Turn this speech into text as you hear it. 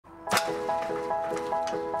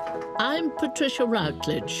I'm Patricia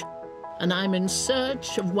Routledge, and I'm in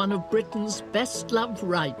search of one of Britain's best-loved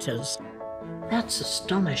writers. That's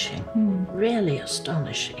astonishing, really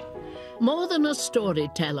astonishing. More than a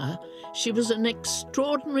storyteller, she was an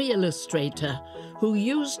extraordinary illustrator who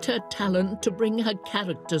used her talent to bring her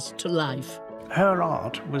characters to life. Her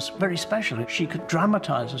art was very special. She could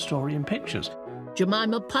dramatise a story in pictures.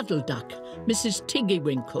 Jemima Puddle-Duck, Mrs.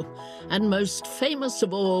 Tiggywinkle, and most famous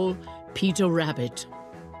of all, Peter Rabbit.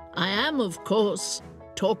 I am, of course,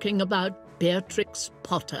 talking about Beatrix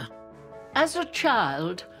Potter. As a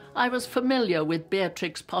child, I was familiar with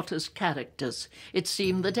Beatrix Potter's characters. It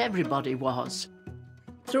seemed that everybody was.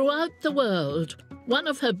 Throughout the world, one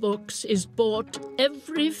of her books is bought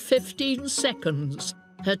every 15 seconds.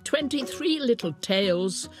 Her 23 little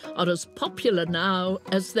tales are as popular now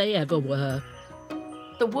as they ever were.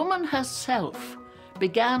 The woman herself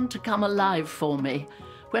began to come alive for me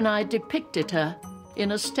when I depicted her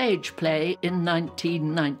in a stage play in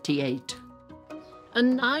 1998.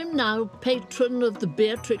 And I'm now patron of the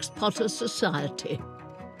Beatrix Potter Society.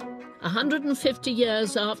 150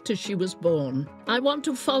 years after she was born, I want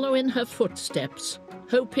to follow in her footsteps,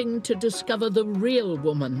 hoping to discover the real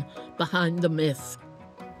woman behind the myth.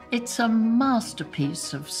 It's a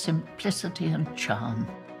masterpiece of simplicity and charm.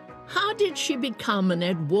 How did she become an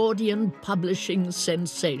Edwardian publishing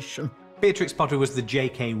sensation? Beatrix Potter was the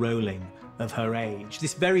J.K. Rowling of her age,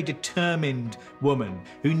 this very determined woman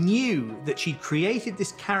who knew that she'd created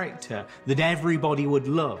this character that everybody would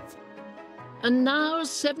love. And now,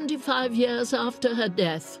 75 years after her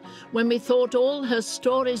death, when we thought all her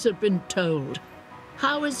stories had been told,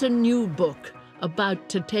 how is a new book about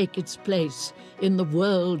to take its place in the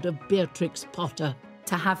world of Beatrix Potter?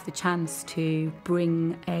 To have the chance to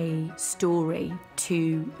bring a story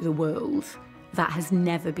to the world that has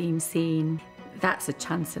never been seen, that's a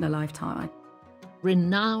chance in a lifetime.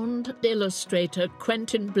 Renowned illustrator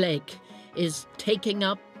Quentin Blake is taking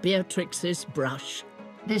up Beatrix's brush.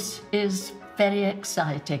 This is very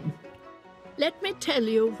exciting. Let me tell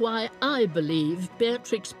you why I believe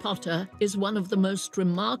Beatrix Potter is one of the most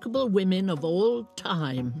remarkable women of all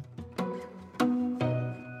time.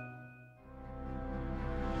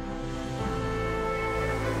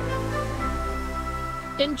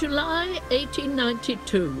 In July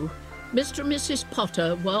 1892, Mr. and Mrs.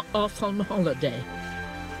 Potter were off on holiday.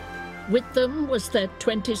 With them was their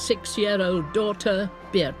 26-year-old daughter,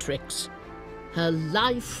 Beatrix. Her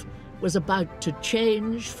life was about to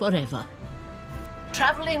change forever.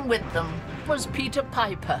 Travelling with them was Peter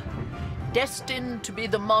Piper, destined to be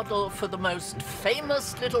the model for the most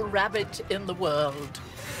famous little rabbit in the world.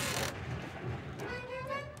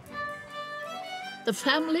 The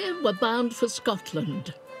family were bound for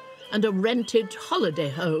Scotland and a rented holiday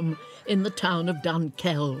home in the town of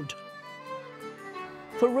Dunkeld.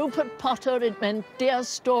 For Rupert Potter, it meant deer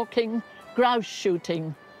stalking, grouse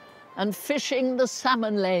shooting, and fishing the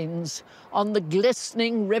salmon lanes on the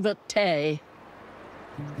glistening River Tay.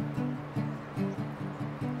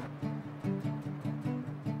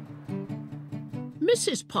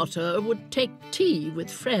 Mrs. Potter would take tea with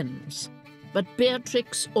friends, but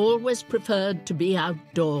Beatrix always preferred to be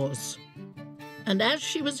outdoors. And as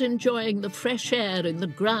she was enjoying the fresh air in the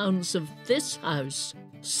grounds of this house,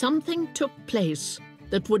 something took place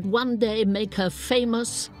that would one day make her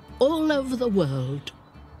famous all over the world.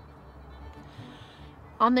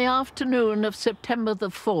 On the afternoon of September the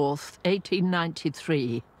 4th,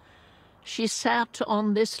 1893, she sat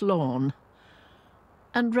on this lawn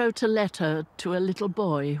and wrote a letter to a little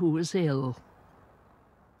boy who was ill.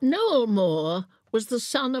 Noel Moore was the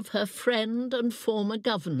son of her friend and former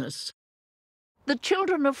governess. The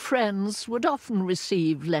children of friends would often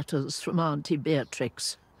receive letters from Auntie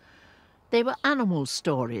Beatrix. They were animal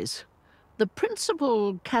stories. The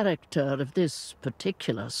principal character of this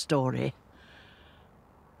particular story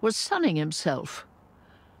was sunning himself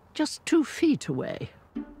just 2 feet away.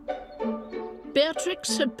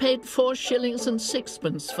 Beatrix had paid 4 shillings and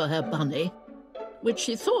 6pence for her bunny, which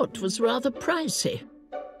she thought was rather pricey.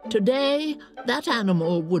 Today, that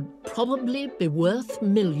animal would probably be worth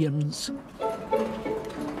millions.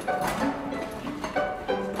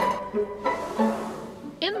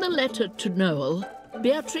 In the letter to Noel,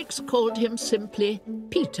 Beatrix called him simply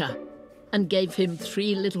Peter and gave him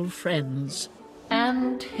 3 little friends.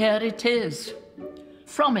 And here it is.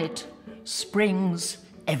 From it springs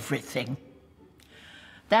everything.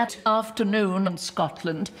 That afternoon in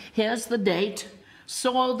Scotland, here's the date,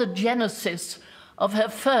 saw the genesis of her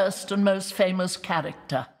first and most famous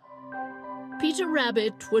character. Peter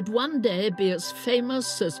Rabbit would one day be as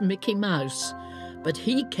famous as Mickey Mouse, but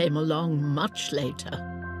he came along much later.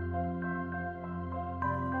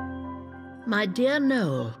 My dear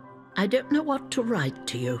Noel, I don't know what to write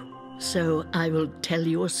to you, so I will tell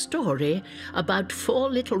you a story about 4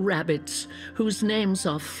 little rabbits whose names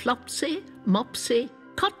are Flopsy, Mopsy,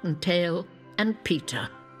 Cottontail, and Peter.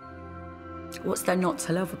 What's there not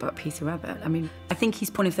to love about Peter Rabbit? I mean, I think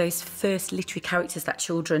he's one of those first literary characters that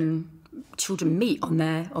children meet on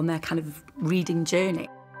their kind of reading journey.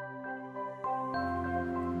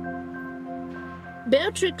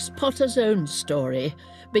 Beatrix Potter's own story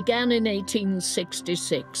began in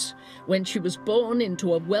 1866, when she was born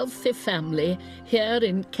into a wealthy family here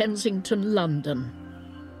in Kensington, London.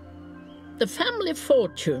 The family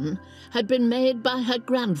fortune had been made by her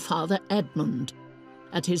grandfather Edmund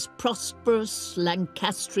at his prosperous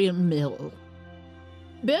Lancastrian mill.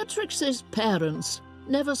 Beatrix's parents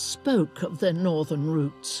never spoke of their northern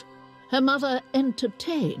roots. Her mother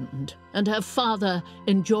entertained, and her father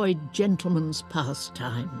enjoyed gentlemen's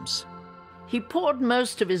pastimes. He poured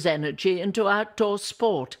most of his energy into outdoor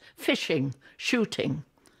sport, fishing, shooting.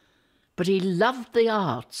 But he loved the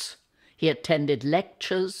arts. He attended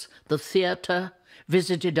lectures, the theatre,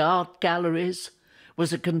 visited art galleries,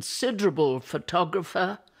 was a considerable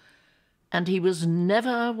photographer, and he was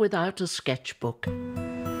never without a sketchbook.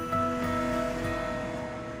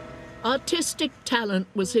 Artistic talent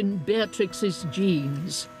was in Beatrix's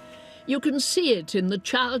genes. You can see it in the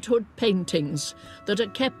childhood paintings that are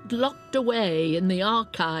kept locked away in the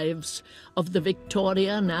archives of the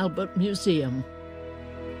Victoria and Albert Museum.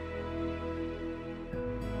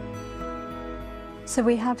 So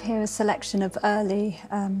we have here a selection of early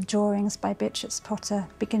drawings by Beatrix Potter,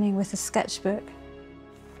 beginning with a sketchbook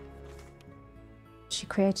she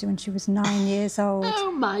created when she was 9 years old.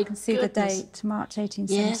 Oh my You can see the goodness. date, March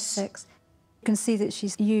 1876. Yes. You can see that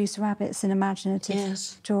she's used rabbits in imaginative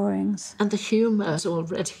drawings. And the humour is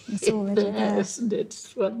already, there, isn't it?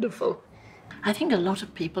 It's wonderful. I think a lot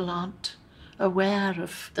of people aren't aware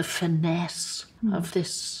of the finesse of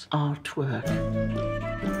this artwork.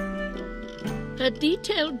 Her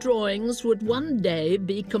detailed drawings would one day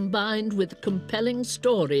be combined with compelling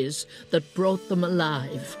stories that brought them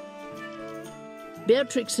alive.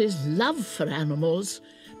 Beatrix's love for animals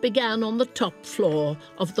began on the top floor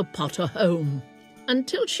of the Potter home.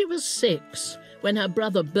 Until she was 6, when her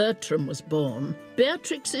brother Bertram was born,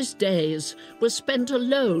 Beatrix's days were spent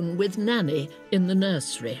alone with Nanny in the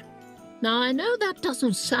nursery. Now, I know that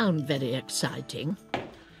doesn't sound very exciting.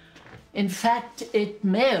 In fact, it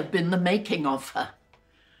may have been the making of her.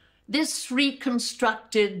 This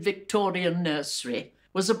reconstructed Victorian nursery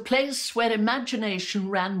was a place where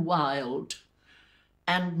imagination ran wild.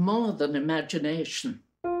 And more than imagination.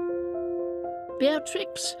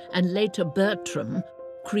 Beatrix and later Bertram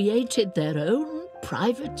created their own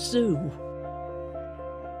private zoo.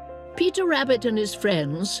 Peter Rabbit and his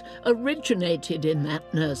friends originated in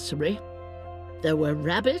that nursery. There were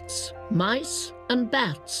rabbits, mice, and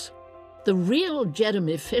bats. The real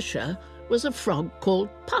Jeremy Fisher was a frog called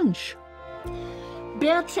Punch.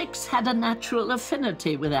 Beatrix had a natural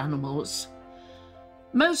affinity with animals.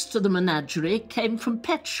 Most of the menagerie came from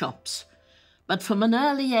pet shops, but from an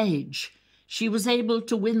early age, she was able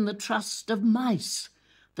to win the trust of mice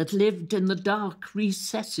that lived in the dark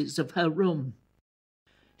recesses of her room.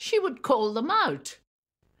 She would call them out,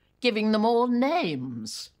 giving them all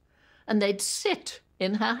names, and they'd sit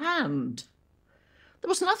in her hand. There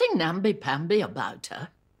was nothing namby-pamby about her.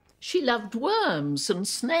 She loved worms and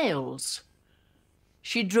snails.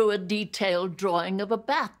 She drew a detailed drawing of a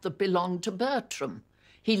bat that belonged to Bertram.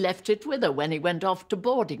 He left it with her when he went off to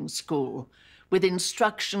boarding school, with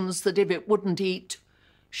instructions that if it wouldn't eat,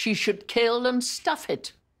 she should kill and stuff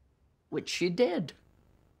it, which she did.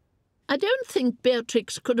 I don't think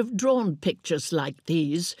Beatrix could have drawn pictures like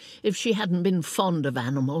these if she hadn't been fond of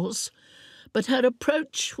animals, but her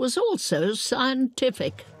approach was also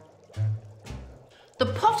scientific.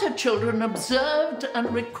 The Potter children observed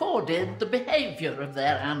and recorded the behaviour of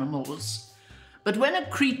their animals, but when a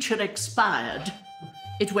creature expired,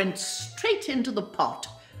 it went straight into the pot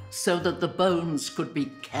so that the bones could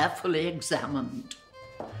be carefully examined.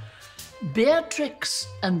 Beatrix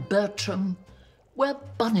and Bertram were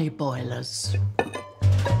bunny boilers.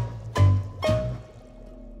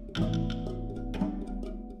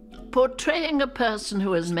 Portraying a person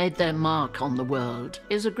who has made their mark on the world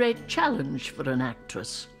is a great challenge for an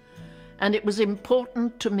actress, and it was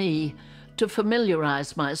important to me to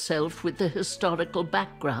familiarise myself with the historical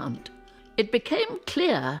background. It became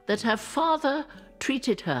clear that her father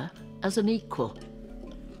treated her as an equal.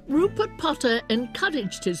 Rupert Potter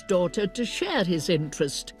encouraged his daughter to share his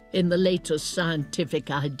interest in the latest scientific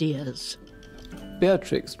ideas.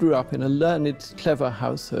 Beatrix grew up in a learned, clever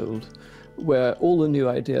household where all the new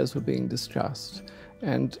ideas were being discussed.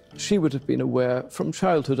 And she would have been aware from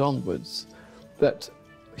childhood onwards that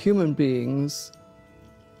human beings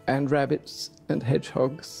and rabbits and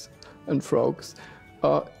hedgehogs and frogs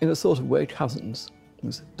are, in a sort of way, cousins.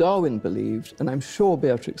 Darwin believed, and I'm sure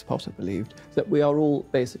Beatrix Potter believed, that we are all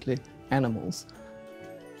basically animals.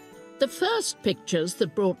 The first pictures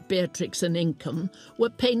that brought Beatrix an income were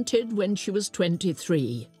painted when she was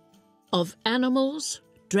 23, of animals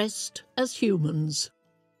dressed as humans.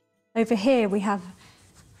 Over here we have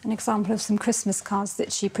an example of some Christmas cards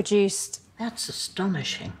that she produced. That's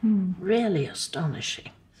astonishing, really astonishing.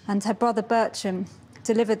 And her brother Bertram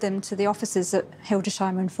delivered them to the officers at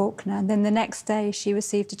Hildesheimer and Faulkner, and then the next day she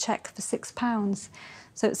received a cheque for £6.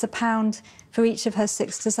 So it's £1 for each of her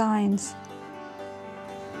 6 designs.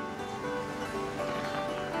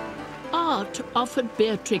 Art offered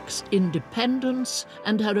Beatrix independence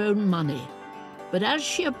and her own money. But as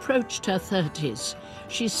she approached her 30s,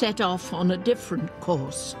 she set off on a different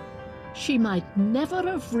course. She might never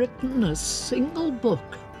have written a single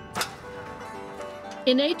book.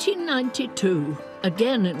 In 1892,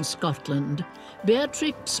 again in Scotland,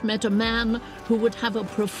 Beatrix met a man who would have a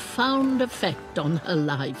profound effect on her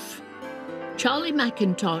life. Charlie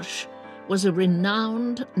Mackintosh was a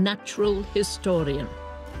renowned natural historian.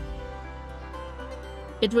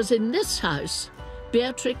 It was in this house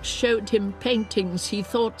Beatrix showed him paintings he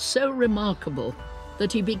thought so remarkable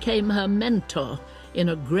that he became her mentor in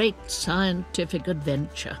a great scientific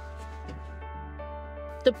adventure.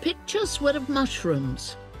 The pictures were of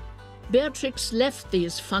mushrooms. Beatrix left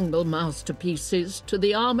these fungal masterpieces to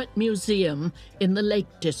the Armott Museum in the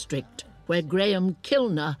Lake District, where Graham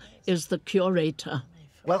Kilner is the curator.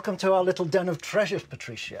 Welcome to our little den of treasures,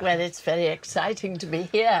 Patricia. Well, it's very exciting to be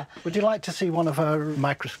here. Would you like to see one of her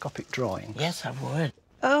microscopic drawings? Yes, I would.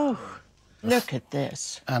 Oh, look at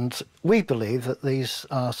this. And we believe that these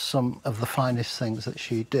are some of the finest things that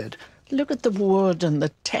she did. Look at the wood and the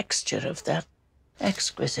texture of that.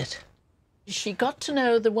 Exquisite. She got to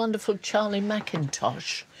know the wonderful Charlie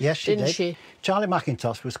Mackintosh. Yes, she didn't did. She? Charlie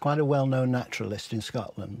Mackintosh was quite a well-known naturalist in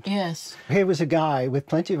Scotland. Yes. Here was a guy with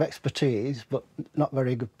plenty of expertise, but not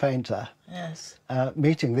very good painter. Yes.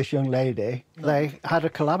 Meeting this young lady. They had a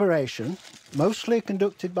collaboration, mostly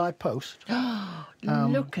conducted by post.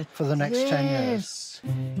 Look at for the next 10 years.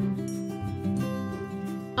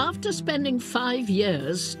 After spending 5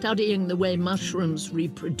 years studying the way mushrooms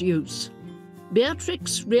reproduce,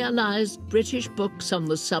 Beatrix realised British books on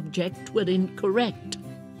the subject were incorrect.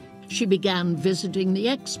 She began visiting the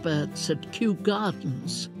experts at Kew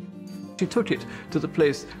Gardens. She took it to the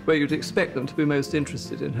place where you'd expect them to be most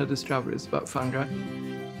interested in her discoveries about fungi.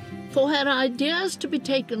 For her ideas to be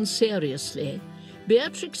taken seriously,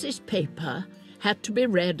 Beatrix's paper had to be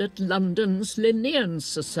read at London's Linnean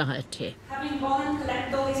Society. Having gone and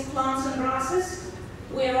collected all these plants and grasses,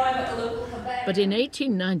 we arrive at the local herbarium. But in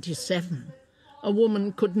 1897, a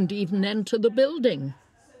woman couldn't even enter the building,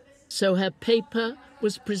 so her paper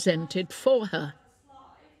was presented for her.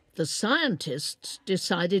 The scientists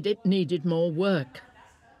decided it needed more work.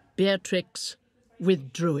 Beatrix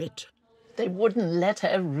withdrew it. They wouldn't let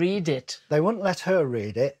her read it. They wouldn't let her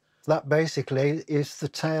read it. That basically is the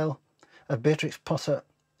tale of Beatrix Potter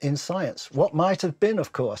in science. What might have been,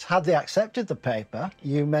 of course, had they accepted the paper,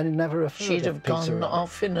 you may never have heard She'd of have Peter gone Rabbit.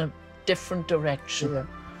 off in a different direction. Yeah.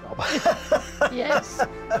 Yes,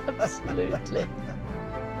 absolutely.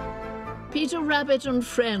 Peter Rabbit and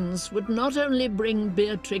Friends would not only bring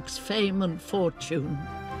Beatrix fame and fortune,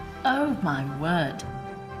 Oh, my word.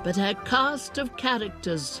 but her cast of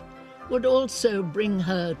characters would also bring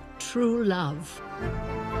her true love.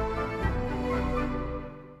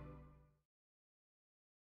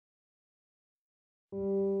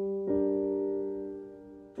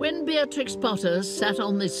 When Beatrix Potter sat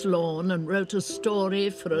on this lawn and wrote a story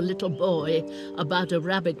for a little boy about a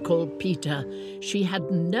rabbit called Peter, she had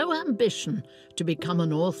no ambition to become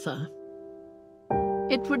an author.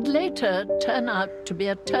 It would later turn out to be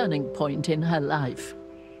a turning point in her life,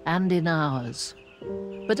 and in ours.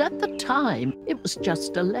 But at the time, it was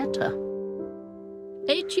just a letter.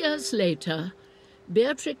 8 years later,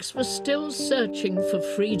 Beatrix was still searching for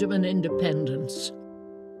freedom and independence.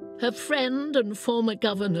 Her friend and former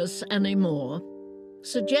governess, Annie Moore,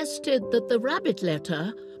 suggested that the rabbit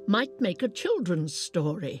letter might make a children's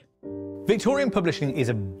story. Victorian publishing is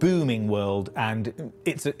a booming world, and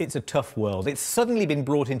it's a tough world. It's suddenly been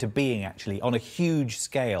brought into being, actually, on a huge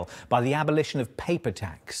scale by the abolition of paper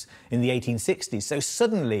tax in the 1860s. So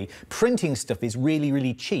suddenly, printing stuff is really,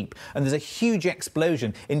 really cheap, and there's a huge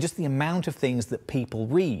explosion in just the amount of things that people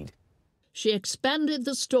read. She expanded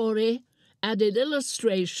the story, added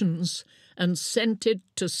illustrations, and sent it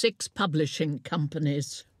to 6 publishing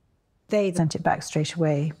companies. They sent it back straight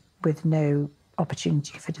away with no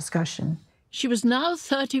opportunity for discussion. She was now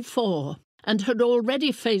 34 and had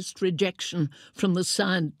already faced rejection from the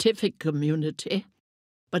scientific community.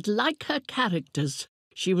 But like her characters,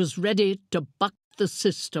 she was ready to buck the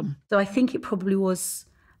system. So I think it probably was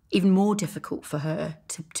even more difficult for her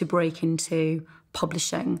to break into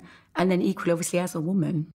publishing, and then equally, obviously, as a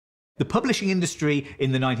woman. The publishing industry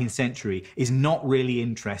in the 19th century is not really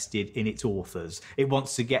interested in its authors. It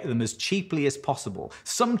wants to get them as cheaply as possible.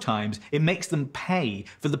 Sometimes it makes them pay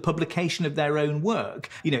for the publication of their own work.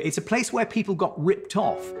 You know, it's a place where people got ripped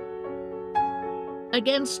off.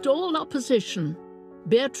 Against all opposition,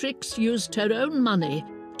 Beatrix used her own money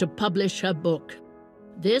to publish her book.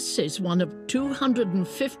 This is one of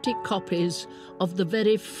 250 copies of the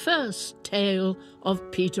very first tale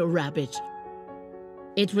of Peter Rabbit.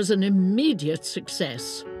 It was an immediate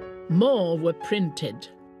success. More were printed,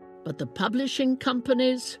 but the publishing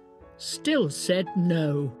companies still said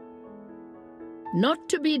no. Not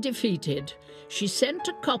to be defeated, she sent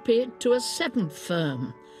a copy to a 7th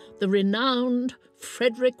firm, the renowned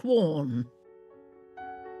Frederick Warne.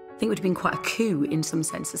 I think it would have been quite a coup in some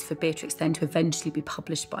senses for Beatrix then to eventually be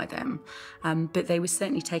published by them. But they were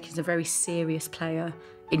certainly taken as a very serious player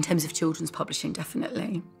in terms of children's publishing,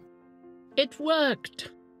 definitely. It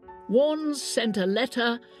worked. Warnes sent a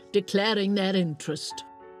letter declaring their interest.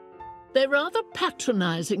 They rather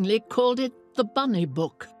patronisingly called it the Bunny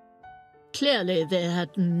Book. Clearly, they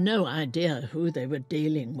had no idea who they were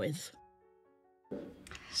dealing with.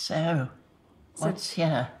 So, what's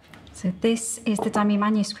here? So this is the dummy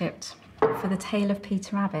manuscript for the Tale of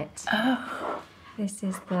Peter Rabbit. Oh. This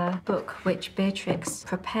is the book which Beatrix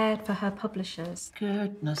prepared for her publishers.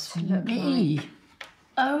 Goodness me. Like.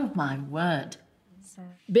 Oh, my word.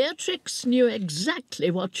 Beatrix knew exactly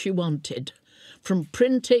what she wanted, from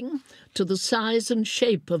printing to the size and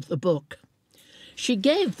shape of the book. She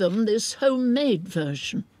gave them this homemade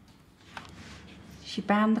version. She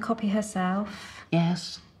bound the copy herself.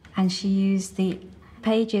 Yes. And she used the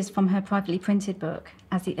pages from her privately printed book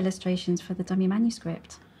as the illustrations for the dummy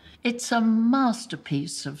manuscript. It's a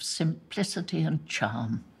masterpiece of simplicity and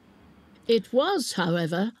charm. It was,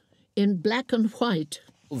 however, in black and white.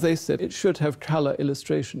 They said it should have colour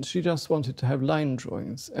illustrations. She just wanted to have line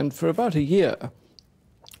drawings. And for about a year,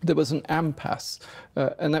 there was an impasse,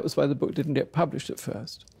 and that was why the book didn't get published at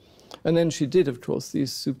first. And then she did, of course,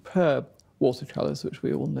 these superb watercolours, which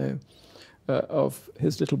we all know, of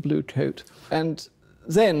his little blue coat. And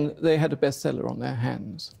then they had a bestseller on their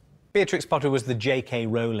hands. Beatrix Potter was the J.K.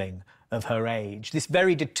 Rowling of her age, this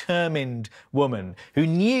very determined woman who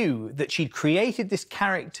knew that she'd created this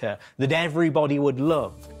character that everybody would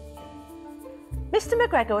love. Mr.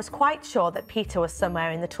 McGregor was quite sure that Peter was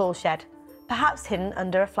somewhere in the tool shed, perhaps hidden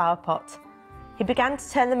under a flower pot. He began to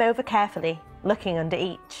turn them over carefully, looking under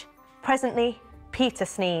each. Presently, Peter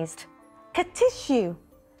sneezed. "Ka-tissue!"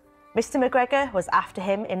 Mr. McGregor was after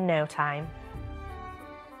him in no time.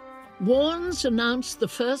 Warnes announced the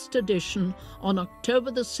first edition on October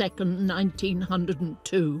the 2nd,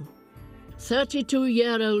 1902.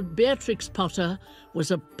 32-year-old Beatrix Potter was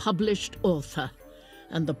a published author,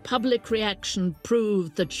 and the public reaction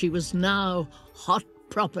proved that she was now hot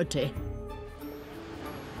property.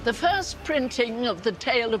 The first printing of the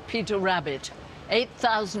Tale of Peter Rabbit,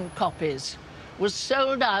 8,000 copies, was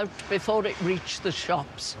sold out before it reached the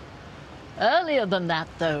shops. Earlier than that,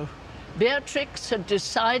 though, Beatrix had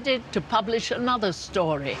decided to publish another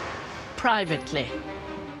story, privately.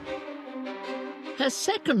 Her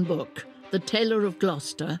second book, The Tailor of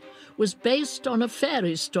Gloucester, was based on a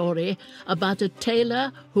fairy story about a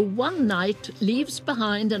tailor who one night leaves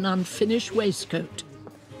behind an unfinished waistcoat.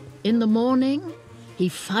 In the morning, he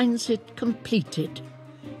finds it completed.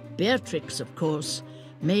 Beatrix, of course,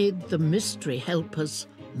 made the mystery helpers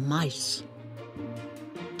mice.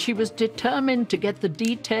 She was determined to get the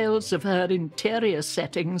details of her interior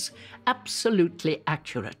settings absolutely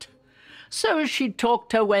accurate. So she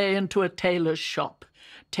talked her way into a tailor's shop,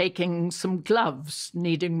 taking some gloves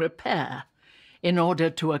needing repair, in order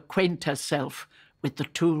to acquaint herself with the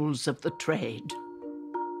tools of the trade.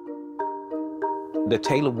 The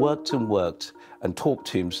tailor worked and talked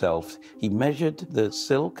to himself. He measured the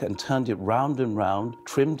silk and turned it round and round,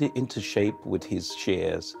 trimmed it into shape with his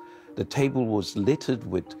shears. The table was littered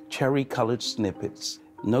with cherry-coloured snippets,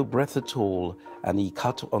 no breadth at all, and he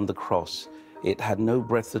cut on the cross. It had no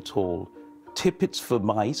breadth at all. "Tippets for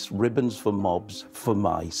mice, ribbons for mobs, for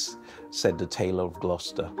mice," said the Tailor of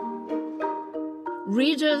Gloucester.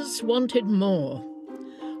 Readers wanted more.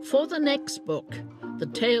 For the next book, The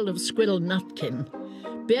Tale of Squirrel Nutkin,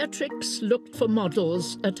 Beatrix looked for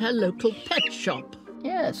models at her local pet shop.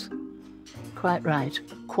 Yes, quite right.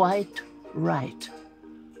 Quite right.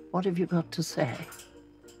 What have you got to say?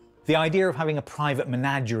 The idea of having a private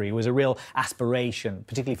menagerie was a real aspiration,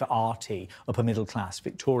 particularly for arty, upper-middle-class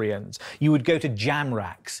Victorians. You would go to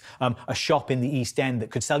Jamracks, a shop in the East End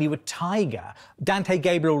that could sell you a tiger. Dante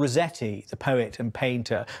Gabriel Rossetti, the poet and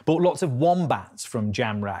painter, bought lots of wombats from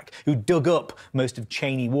Jamrack, who dug up most of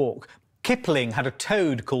Cheyne Walk. Kipling had a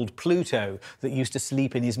toad called Pluto that used to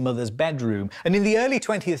sleep in his mother's bedroom. And in the early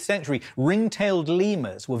 20th century, ring-tailed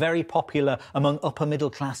lemurs were very popular among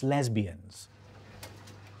upper-middle-class lesbians.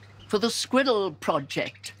 For the Squirrel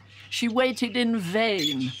project, she waited in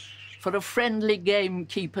vain for a friendly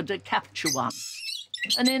gamekeeper to capture one,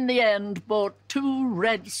 and in the end bought 2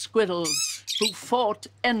 red squirrels who fought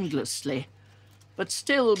endlessly, but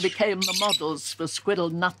still became the models for Squirrel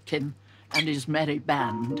Nutkin and his merry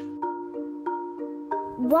band.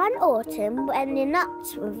 One autumn, when the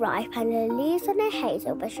nuts were ripe and the leaves on the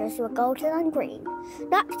hazel bushes were golden and green,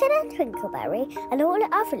 Nutkin and Twinkleberry and all the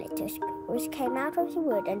other little squirrels came out of the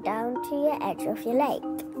wood and down to the edge of the lake.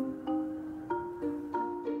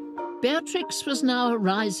 Beatrix was now a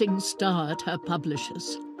rising star at her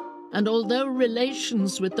publishers, and although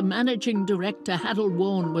relations with the managing director Harold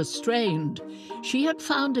Warne were strained, she had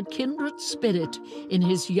found a kindred spirit in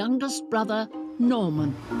his youngest brother,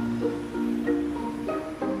 Norman.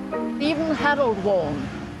 Even Harold Warne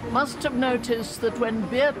must have noticed that when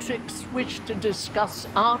Beatrix wished to discuss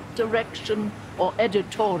art direction or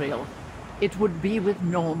editorial, it would be with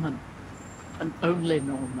Norman, and only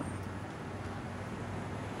Norman.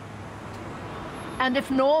 And if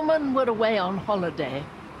Norman were away on holiday,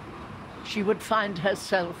 she would find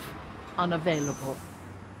herself unavailable.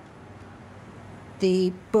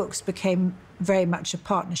 The books became very much a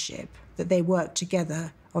partnership, that they worked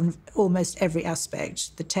together on almost every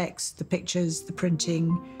aspect, the text, the pictures, the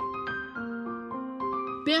printing.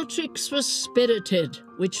 Beatrix was spirited,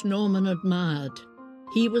 which Norman admired.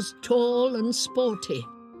 He was tall and sporty,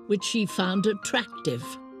 which she found attractive.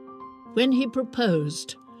 When he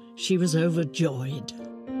proposed, she was overjoyed.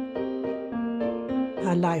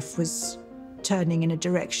 Her life was turning in a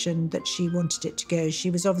direction that she wanted it to go. She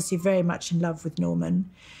was obviously very much in love with Norman,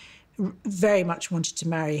 very much wanted to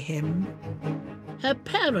marry him. Her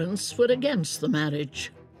parents were against the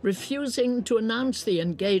marriage, refusing to announce the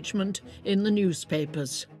engagement in the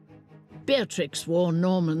newspapers. Beatrix wore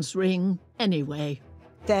Norman's ring anyway.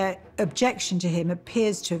 Their objection to him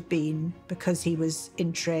appears to have been because he was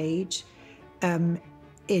in trade.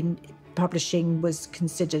 In publishing was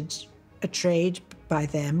considered a trade by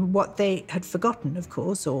them. What they had forgotten, of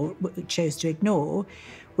course, or chose to ignore,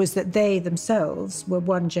 was that they themselves were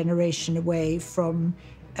one generation away from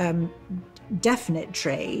definite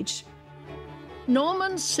trade.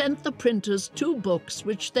 Norman sent the printers 2 books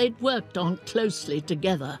which they'd worked on closely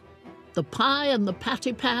together: The Pie and the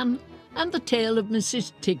Patty Pan and The Tale of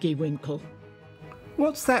Mrs. Tiggywinkle.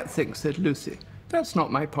 "What's that thing?" said Lucy. "That's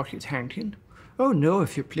not my pocket hankin." "Oh, no,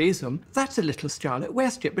 if you please, that's a little scarlet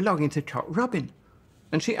waistcoat belonging to Cock Robin."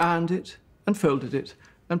 And she ironed it and folded it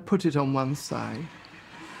and put it on one side.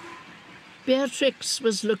 Beatrix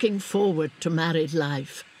was looking forward to married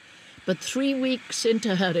life, but 3 weeks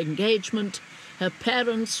into her engagement, her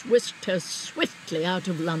parents whisked her swiftly out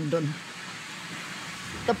of London.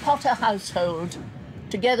 The Potter household,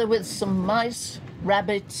 together with some mice,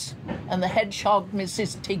 rabbits, and the hedgehog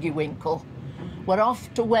Mrs. Tiggywinkle, were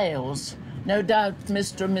off to Wales. No doubt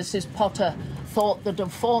Mr. and Mrs. Potter thought that a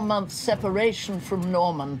 4-month separation from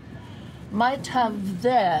Norman might have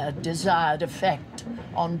their desired effect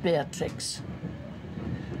on Beatrix.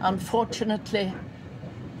 Unfortunately,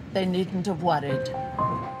 they needn't have worried.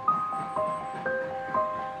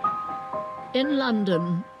 In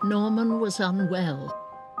London, Norman was unwell,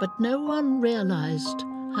 but no one realised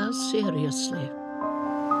how seriously.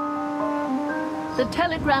 The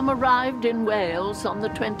telegram arrived in Wales on the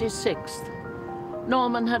 26th.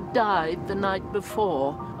 Norman had died the night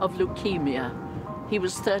before of leukemia. He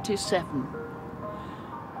was 37.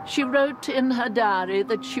 She wrote in her diary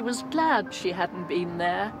that she was glad she hadn't been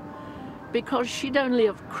there, because she'd only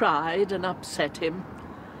have cried and upset him,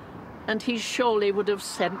 and he surely would have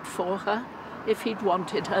sent for her if he'd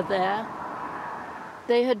wanted her there.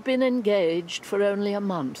 They had been engaged for only a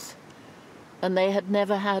month, and they had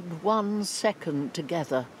never had 1 second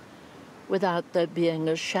together without there being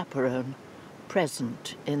a chaperone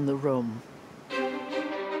present in the room.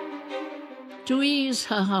 To ease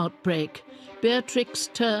her heartbreak, Beatrix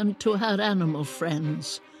turned to her animal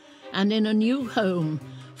friends, and in a new home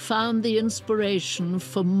found the inspiration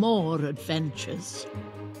for more adventures.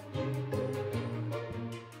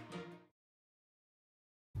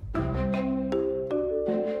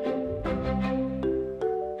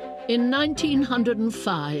 In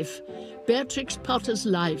 1905, Beatrix Potter's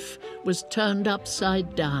life was turned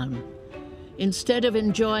upside down. Instead of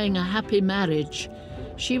enjoying a happy marriage,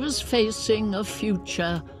 she was facing a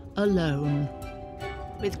future alone.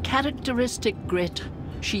 With characteristic grit,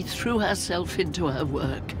 she threw herself into her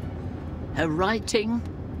work, her writing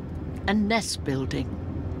and nest building.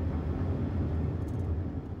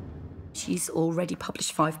 She's already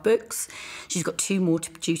published 5 books. She's got 2 more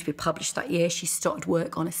due to be published that year. She started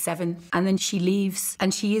work on a 7th, and then she leaves,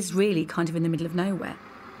 and she is really kind of in the middle of nowhere.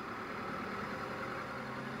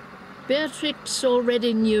 Beatrix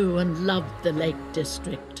already knew and loved the Lake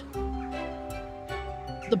District.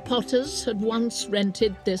 The Potters had once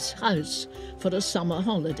rented this house for a summer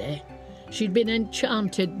holiday. She'd been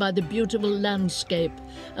enchanted by the beautiful landscape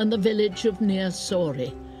and the village of near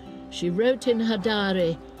Sorey. She wrote in her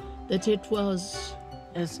diary that it was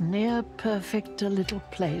as near perfect a little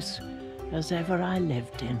place as ever I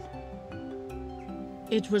lived in.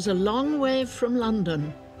 It was a long way from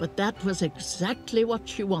London, but that was exactly what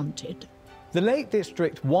she wanted. The Lake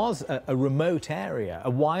District was a remote area, a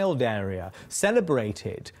wild area,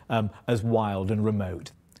 celebrated as wild and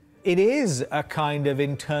remote. It is a kind of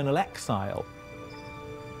internal exile.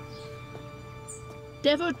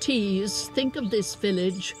 Devotees think of this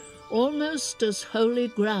village almost as holy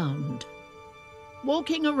ground.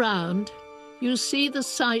 Walking around, you see the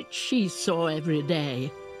sights she saw every day,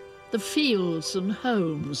 the fields and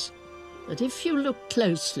homes that, if you look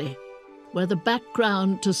closely, were the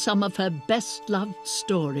background to some of her best-loved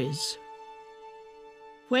stories.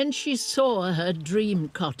 When she saw her dream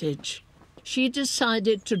cottage, she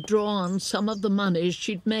decided to draw on some of the money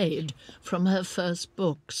she'd made from her first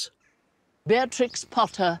books. Beatrix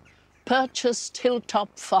Potter purchased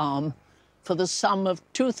Hilltop Farm for the sum of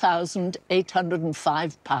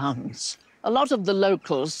 £2,805. A lot of the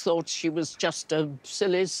locals thought she was just a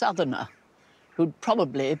silly southerner who'd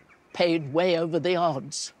probably paid way over the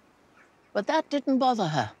odds. But that didn't bother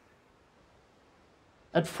her.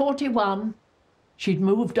 At 41, she'd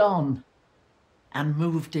moved on and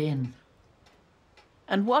moved in.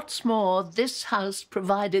 And what's more, this house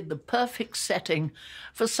provided the perfect setting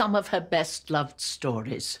for some of her best-loved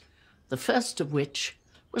stories, the first of which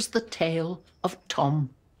was the tale of Tom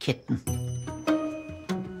Kitten.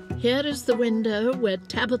 Here is the window where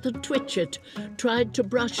Tabitha Twitchett tried to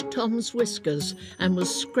brush Tom's whiskers and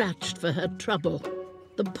was scratched for her trouble.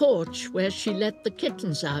 The porch where she let the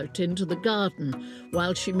kittens out into the garden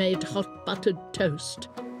while she made hot buttered toast.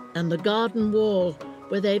 And the garden wall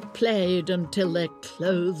where they played until their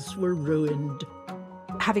clothes were ruined.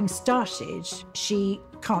 Having started, she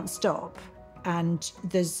can't stop, and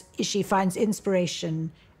she finds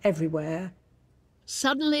inspiration everywhere.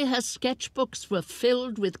 Suddenly her sketchbooks were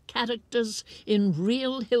filled with characters in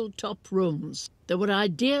real hilltop rooms. There were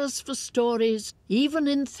ideas for stories, even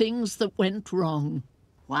in things that went wrong.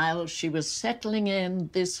 While she was settling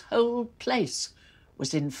in, this whole place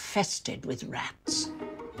was infested with rats.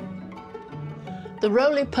 The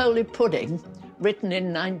roly-poly pudding, written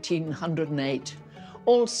in 1908,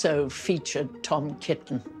 also featured Tom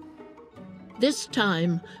Kitten. This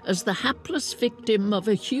time as the hapless victim of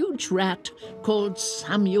a huge rat called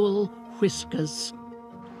Samuel Whiskers.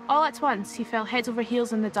 All at once he fell head over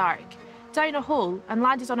heels in the dark, down a hole and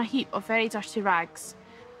landed on a heap of very dirty rags.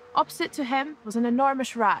 Opposite to him was an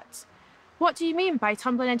enormous rat. "What do you mean by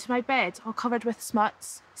tumbling into my bed, all covered with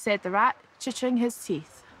smuts?" said the rat, chattering his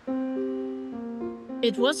teeth.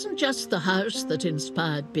 It wasn't just the house that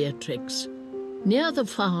inspired Beatrix. Near the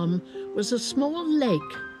farm was a small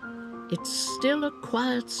lake. It's still a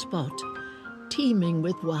quiet spot, teeming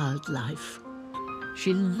with wildlife.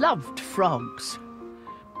 She loved frogs.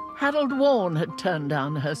 Harold Warne had turned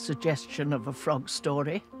down her suggestion of a frog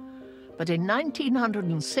story, but in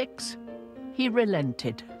 1906, he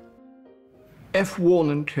relented. F.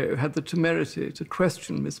 Warne & Co. had the temerity to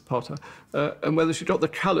question Miss Potter and whether she got the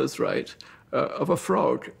colours right of a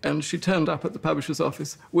frog, and she turned up at the publisher's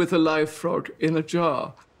office with a live frog in a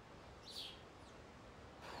jar.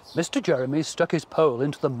 Mr. Jeremy stuck his pole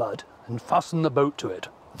into the mud and fastened the boat to it.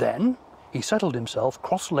 Then he settled himself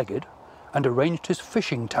cross-legged and arranged his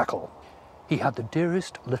fishing tackle. He had the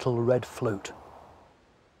dearest little red float.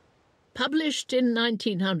 Published in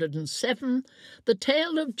 1907, the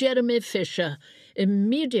tale of Jeremy Fisher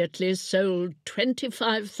immediately sold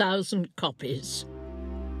 25,000 copies.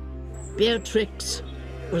 Beatrix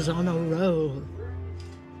was on a roll.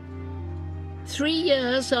 3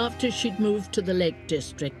 years after she'd moved to the Lake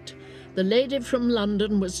District, the lady from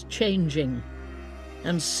London was changing,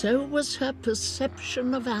 and so was her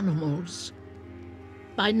perception of animals.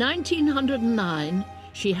 By 1909,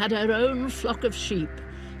 she had her own flock of sheep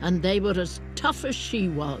and they were as tough as she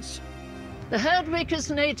was. The Herdwick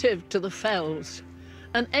is native to the fells,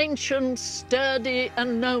 an ancient, sturdy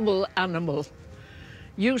and noble animal,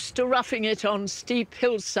 used to roughing it on steep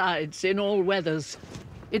hillsides in all weathers.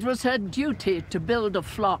 It was her duty to build a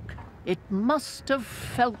flock. It must have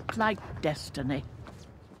felt like destiny.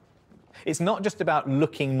 It's not just about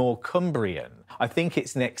looking more Cumbrian. I think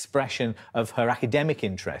it's an expression of her academic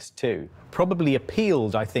interest too. Probably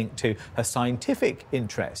appealed, I think, to her scientific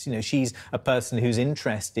interest. You know, she's a person who's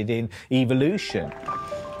interested in evolution.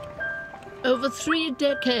 Over 3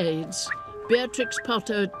 decades, Beatrix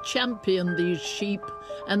Potter championed these sheep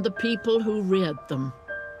and the people who reared them.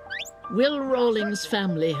 Will Rawlings'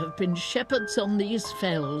 family have been shepherds on these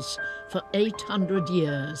fells for 800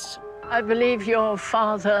 years. I believe your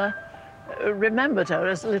father remembered her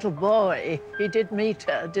as a little boy. He did meet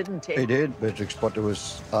her, didn't he? He did. Beatrix Potter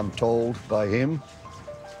was, I'm told by him,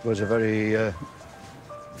 was a very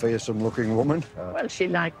fearsome-looking woman. Well, she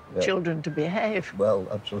liked children to behave. Well,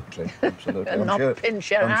 absolutely, absolutely. And not pinch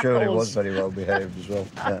her apples. I'm sure he was very well behaved as well.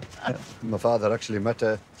 Yeah. My father actually met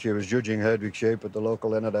her. She was judging Herdwick sheep at the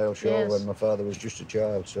local Ennerdale show when my father was just a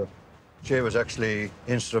child. So she was actually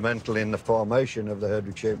instrumental in the formation of the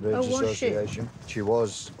Herdwick Sheep Breeders Association. She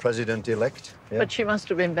was president-elect. Yeah. But she must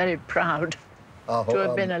have been very proud to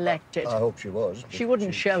have been elected. I hope she was. She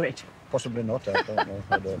wouldn't show it. Possibly not, I don't know.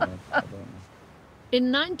 I don't know. In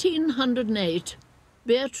 1908,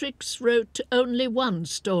 Beatrix wrote only one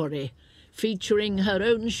story, featuring her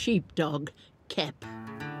own sheepdog, Kep.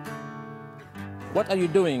 What are you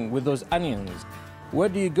doing with those onions? Where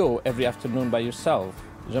do you go every afternoon by yourself,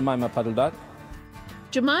 Jemima Puddle-Duck?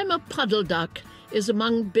 Jemima Puddle-Duck is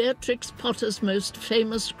among Beatrix Potter's most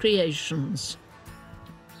famous creations.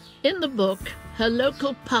 In the book, her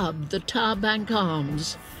local pub, the Tarbank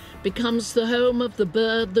Arms, becomes the home of the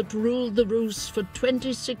bird that ruled the roost for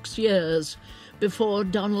 26 years before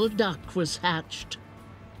Donald Duck was hatched.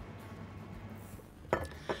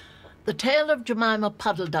 The tale of Jemima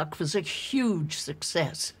Puddle-Duck was a huge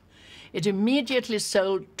success. It immediately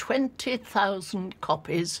sold 20,000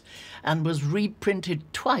 copies and was reprinted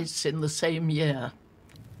twice in the same year.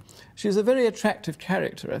 She's a very attractive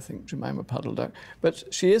character, I think, Jemima Puddle-Duck, but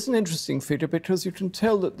she is an interesting figure because you can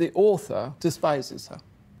tell that the author despises her.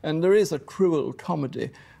 And there is a cruel comedy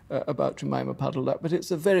about Jemima Puddle-Duck, but it's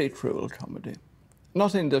a very cruel comedy.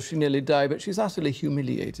 Not only does she nearly die, but she's utterly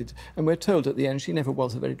humiliated, and we're told at the end she never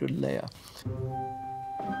was a very good layer.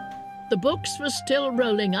 The books were still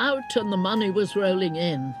rolling out and the money was rolling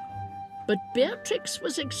in. But Beatrix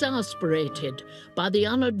was exasperated by the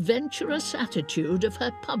unadventurous attitude of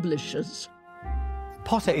her publishers.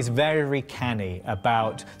 Potter is very canny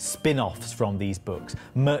about spin-offs from these books,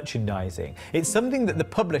 merchandising. It's something that the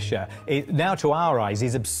publisher, now to our eyes,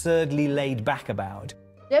 is absurdly laid back about.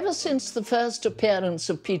 Ever since the first appearance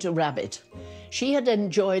of Peter Rabbit, she had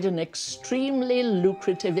enjoyed an extremely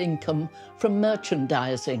lucrative income from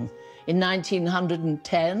merchandising. In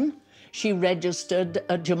 1910, she registered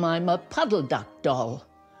a Jemima Puddle-Duck doll,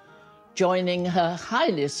 joining her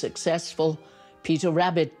highly successful Peter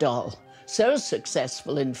Rabbit doll. So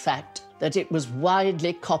successful, in fact, that it was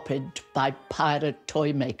widely copied by pirate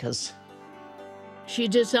toy makers. She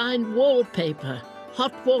designed wallpaper,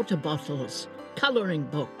 hot water bottles, colouring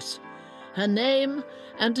books. Her name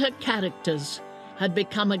and her characters had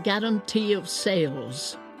become a guarantee of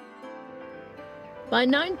sales. By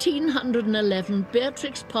 1911,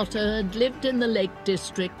 Beatrix Potter had lived in the Lake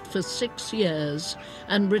District for 6 years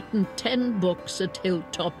and written 10 books at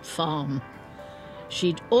Hilltop Farm.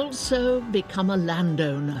 She'd also become a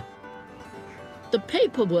landowner. The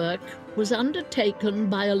paperwork was undertaken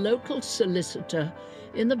by a local solicitor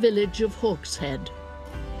in the village of Hawkshead.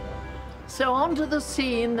 So onto the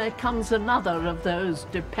scene there comes another of those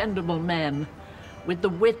dependable men with the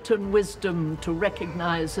wit and wisdom to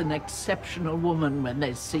recognise an exceptional woman when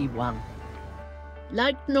they see one.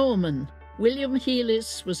 Like Norman, William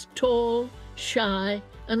Heelis was tall, shy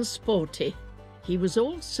and sporty. He was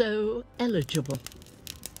also eligible.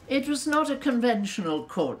 It was not a conventional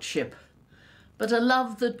courtship, but a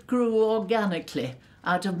love that grew organically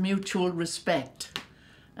out of mutual respect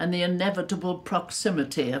and the inevitable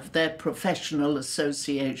proximity of their professional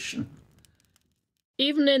association.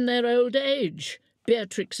 Even in their old age,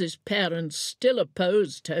 Beatrix's parents still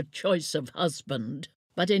opposed her choice of husband.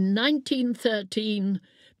 But in 1913,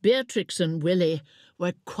 Beatrix and Willie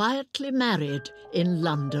were quietly married in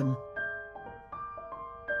London.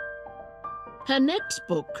 Her next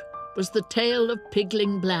book was The Tale of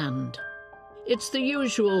Pigling Bland. It's the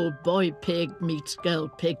usual boy pig meets girl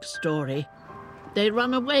pig story. They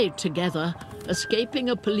run away together, escaping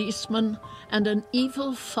a policeman and an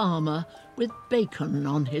evil farmer with bacon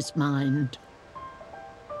on his mind.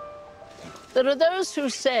 There are those who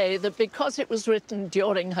say that because it was written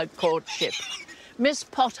during her courtship, Miss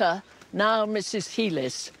Potter, now Mrs.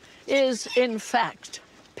 Heelis, is, in fact,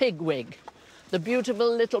 Pigwig, the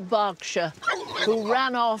beautiful little Berkshire who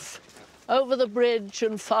ran off over the bridge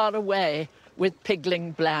and far away with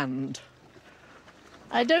Pigling Bland.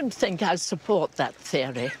 I don't think I support that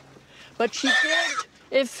theory, but she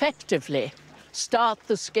did effectively start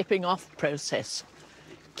the skipping off process,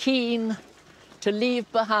 keen to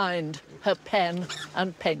leave behind her pen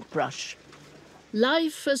and paintbrush.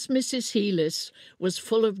 Life as Mrs. Heelis was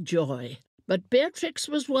full of joy, but Beatrix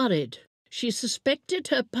was worried. She suspected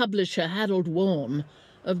her publisher, Harold Warne,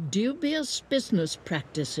 of dubious business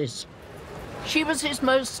practices. She was his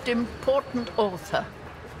most important author,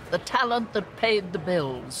 the talent that paid the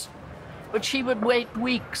bills. But she would wait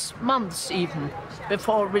weeks, months even,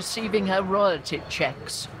 before receiving her royalty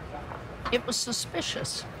checks. It was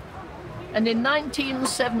suspicious. And in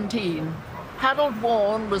 1917, Harold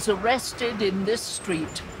Warne was arrested in this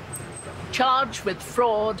street, charged with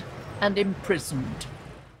fraud and imprisoned.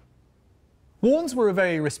 Warnes were a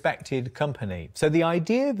very respected company, so the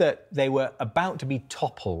idea that they were about to be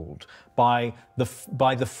toppled by the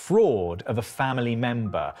fraud of a family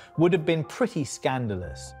member would have been pretty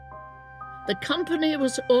scandalous. The company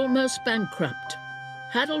was almost bankrupt.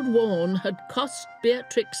 Harold Warne had cost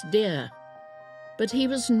Beatrix dear, but he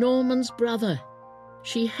was Norman's brother.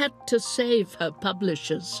 She had to save her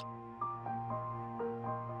publishers.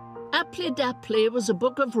 Apply Dapply was a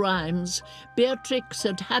book of rhymes Beatrix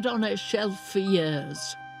had had on her shelf for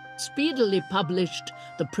years. Speedily published,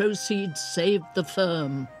 the proceeds saved the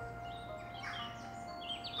firm.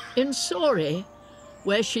 In Surrey,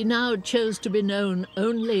 where she now chose to be known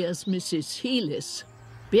only as Mrs. Heelis,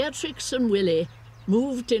 Beatrix and Willie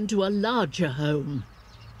moved into a larger home,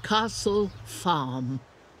 Castle Farm.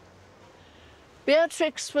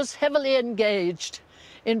 Beatrix was heavily engaged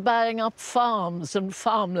in buying up farms and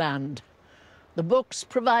farmland. The books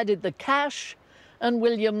provided the cash and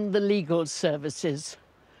William the legal services.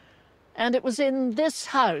 And it was in this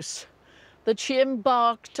house that she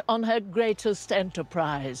embarked on her greatest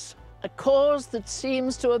enterprise, a cause that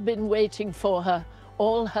seems to have been waiting for her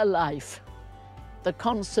all her life, the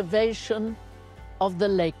conservation of the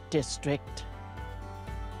Lake District.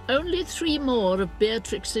 Only 3 more of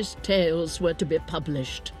Beatrix's tales were to be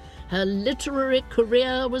published. Her literary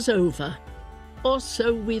career was over, or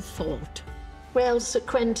so we thought. Well, Sir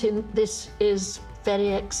Quentin, this is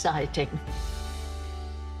very exciting.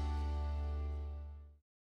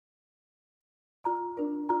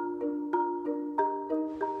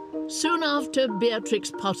 Soon after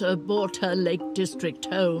Beatrix Potter bought her Lake District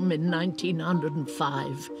home in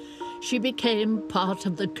 1905, she became part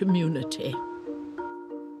of the community.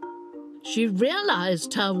 She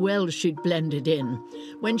realised how well she'd blended in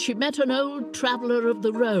when she met an old traveller of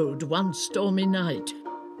the road one stormy night.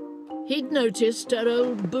 He'd noticed her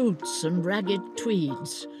old boots and ragged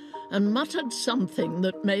tweeds and muttered something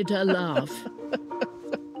that made her laugh.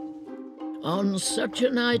 On such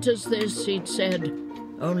a night as this, he'd said,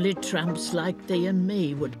 only tramps like thee and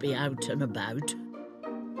me would be out and about.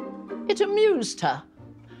 It amused her,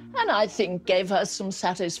 and I think gave her some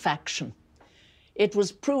satisfaction. It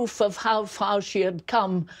was proof of how far she had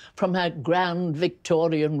come from her grand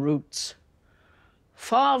Victorian roots.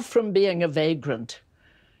 Far from being a vagrant,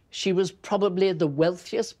 she was probably the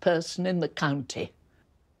wealthiest person in the county.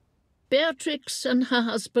 Beatrix and her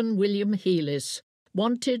husband, William Heelis,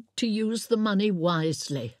 wanted to use the money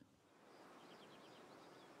wisely.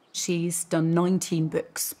 She's done 19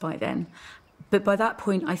 books by then. But by that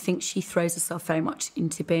point, I think she throws herself very much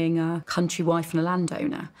into being a country wife and a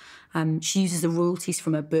landowner. She uses the royalties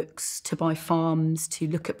from her books to buy farms, to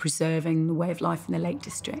look at preserving the way of life in the Lake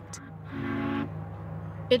District.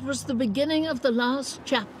 It was the beginning of the last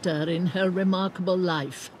chapter in her remarkable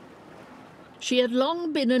life. She had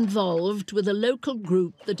long been involved with a local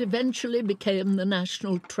group that eventually became the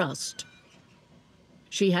National Trust.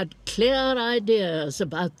 She had clear ideas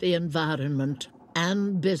about the environment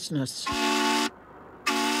and business.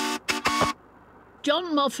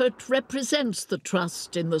 John Moffat represents the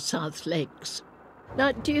Trust in the South Lakes.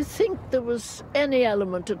 Now, do you think there was any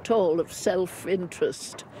element at all of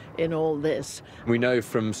self-interest in all this. We know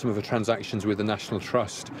from some of her transactions with the National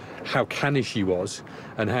Trust how canny she was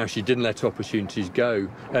and how she didn't let opportunities go.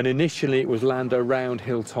 And initially it was land around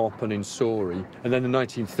Hilltop and in Surrey. And then in the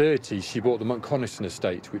 1930s she bought the Montconiston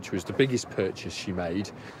estate, which was the biggest purchase she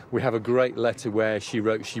made. We have a great letter where she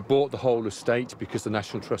wrote she bought the whole estate because the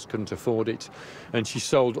National Trust couldn't afford it, and she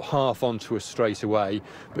sold half onto us straight away,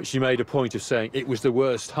 but she made a point of saying it was the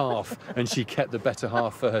worst half and she kept the better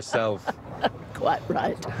half for herself. Quite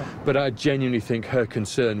right. But I genuinely think her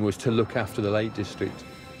concern was to look after the Lake District.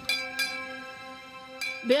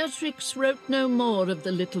 Beatrix wrote no more of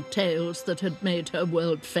the little tales that had made her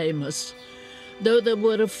world famous, though there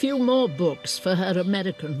were a few more books for her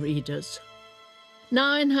American readers.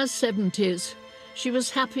 Now in her 70s, she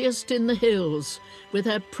was happiest in the hills with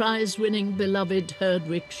her prize-winning beloved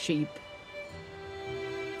Herdwick sheep.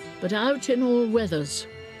 But out in all weathers,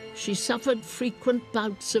 she suffered frequent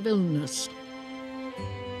bouts of illness.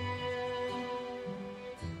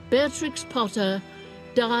 Beatrix Potter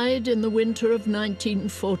died in the winter of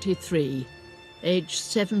 1943, aged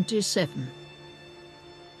 77.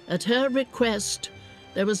 At her request,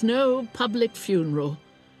 there was no public funeral,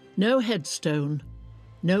 no headstone,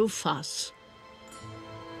 no fuss.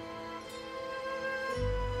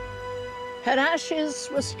 Her ashes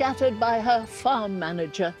were scattered by her farm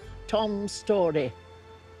manager, Tom Story,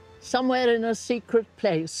 somewhere in a secret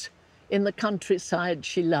place in the countryside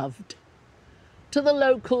she loved. To the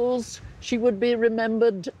locals, she would be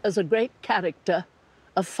remembered as a great character,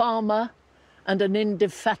 a farmer, and an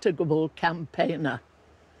indefatigable campaigner.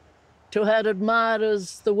 To her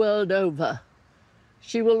admirers the world over,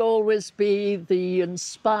 she will always be the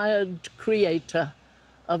inspired creator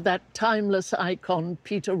of that timeless icon,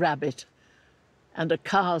 Peter Rabbit, and a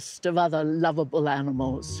cast of other lovable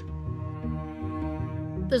animals.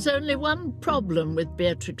 There's only one problem with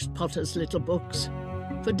Beatrix Potter's little books.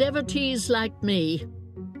 For devotees like me,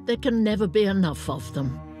 there can never be enough of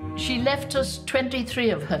them. She left us 23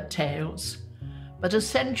 of her tales, but a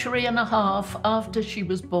century and a half after she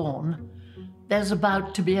was born, there's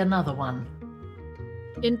about to be another one.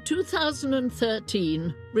 In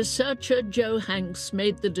 2013, researcher Joe Hanks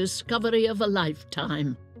made the discovery of a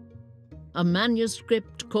lifetime, a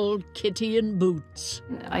manuscript called Kitty in Boots.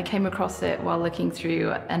 I came across it while looking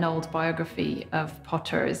through an old biography of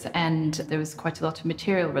Potter's, and there was quite a lot of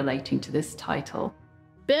material relating to this title.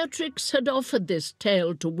 Beatrix had offered this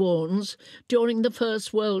tale to Warnes during the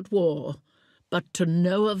First World War, but to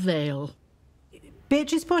no avail.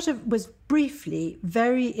 Beatrix Potter was briefly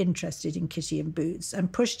very interested in Kitty in Boots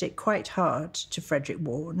and pushed it quite hard to Frederick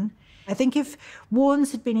Warne. I think if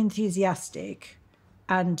Warnes had been enthusiastic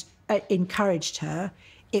and encouraged her,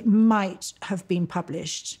 it might have been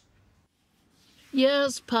published.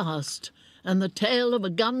 Years passed, and the tale of a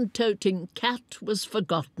gun-toting cat was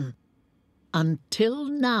forgotten. Until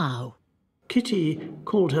now. Kitty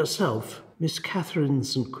called herself Miss Catherine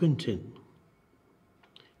St. Quintin.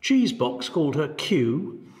 Cheesebox called her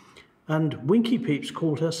Q, and Winky Peeps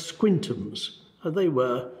called her Squintums. They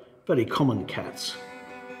were very common cats.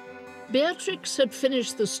 Beatrix had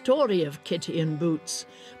finished the story of Kitty in Boots,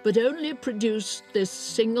 but only produced this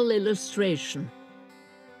single illustration.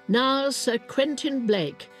 Now Sir Quentin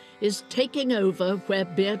Blake is taking over where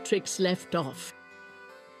Beatrix left off.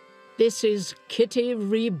 This is Kitty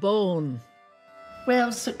Reborn.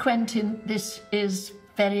 Well, Sir Quentin, this is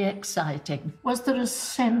very exciting. Was there a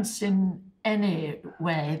sense in any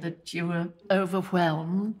way that you were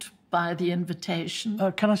overwhelmed by the invitation?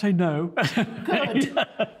 Can I say no? Good.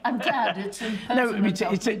 I'm glad it's in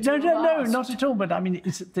person. No, not at all. But I mean,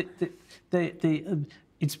 it's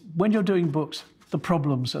it's when you're doing books, the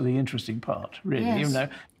problems are the interesting part, really. Yes. You know,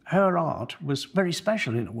 her art was very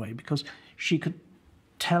special in a way because she could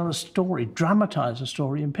tell a story, dramatise a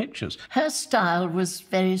story in pictures. Her style was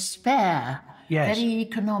very spare, yes, very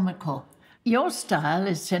economical. Your style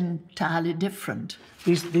is entirely different.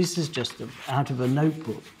 This is just out of a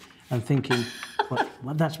notebook and thinking, well,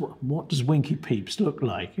 what does Winky Peeps look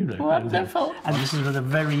like? You know, wonderful. And this is the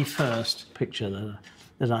very first picture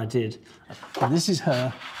that I did. And this is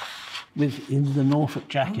her in the Norfolk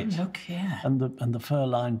jacket. Oh, look here. And the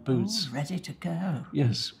fur-lined boots. Oh, ready to go.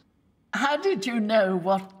 Yes. How did you know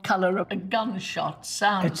what colour a gunshot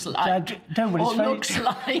sounds like or looks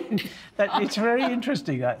like? It's very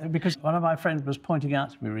interesting because one of my friends was pointing out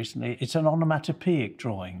to me recently, it's an onomatopoeic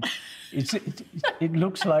drawing. It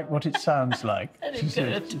looks like what it sounds like. Very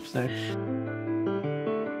good. So.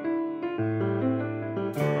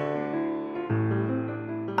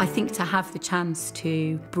 I think to have the chance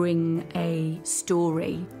to bring a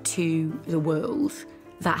story to the world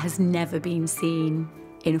that has never been seen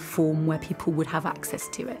in a form where people would have access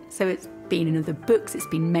to it. So it's been in other books, it's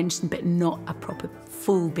been mentioned, but not a proper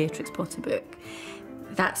full Beatrix Potter book.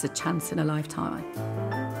 That's a chance in a lifetime.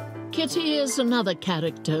 Kitty is another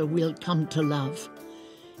character we'll come to love.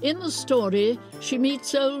 In the story, she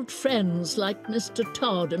meets old friends like Mr.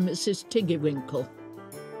 Todd and Mrs. Tiggywinkle.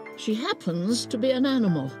 She happens to be an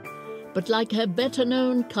animal, but like her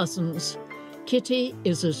better-known cousins, Kitty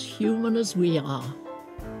is as human as we are.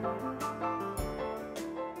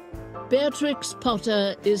 Beatrix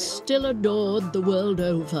Potter is still adored the world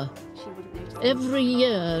over. Every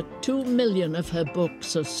year, 2 million of her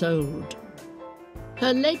books are sold.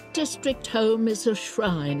 Her Lake District home is a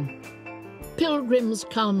shrine. Pilgrims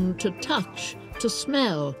come to touch, to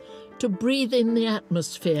smell, to breathe in the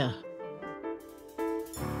atmosphere.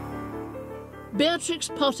 Beatrix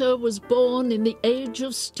Potter was born in the age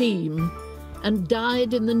of steam and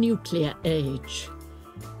died in the nuclear age.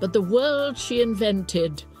 But the world she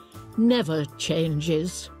invented never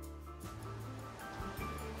changes.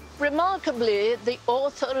 Remarkably, the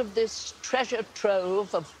author of this treasure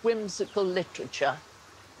trove of whimsical literature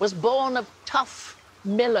was born of tough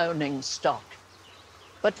mill-owning stock,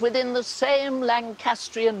 but within the same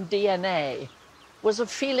Lancastrian DNA was a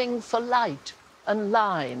feeling for light and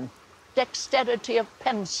line, dexterity of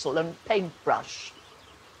pencil and paintbrush,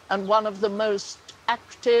 and one of the most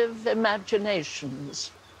active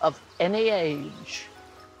imaginations of any age.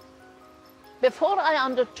 Before I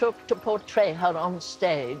undertook to portray her on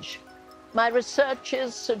stage, my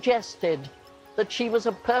researches suggested that she was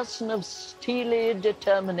a person of steely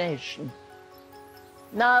determination.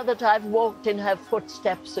 Now that I've walked in her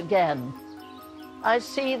footsteps again, I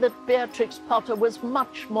see that Beatrix Potter was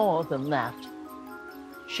much more than that.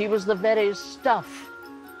 She was the very stuff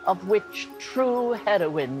of which true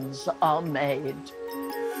heroines are made.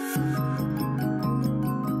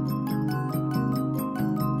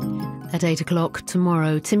 At 8 o'clock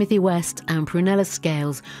tomorrow, Timothy West and Prunella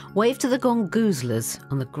Scales wave to the Gongoozlers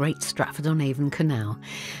on the Great Stratford-on-Avon Canal.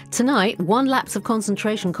 Tonight, one lapse of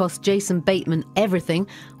concentration cost Jason Bateman everything,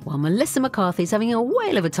 while Melissa McCarthy's having a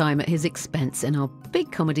whale of a time at his expense in our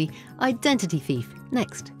big comedy Identity Thief.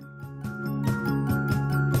 Next.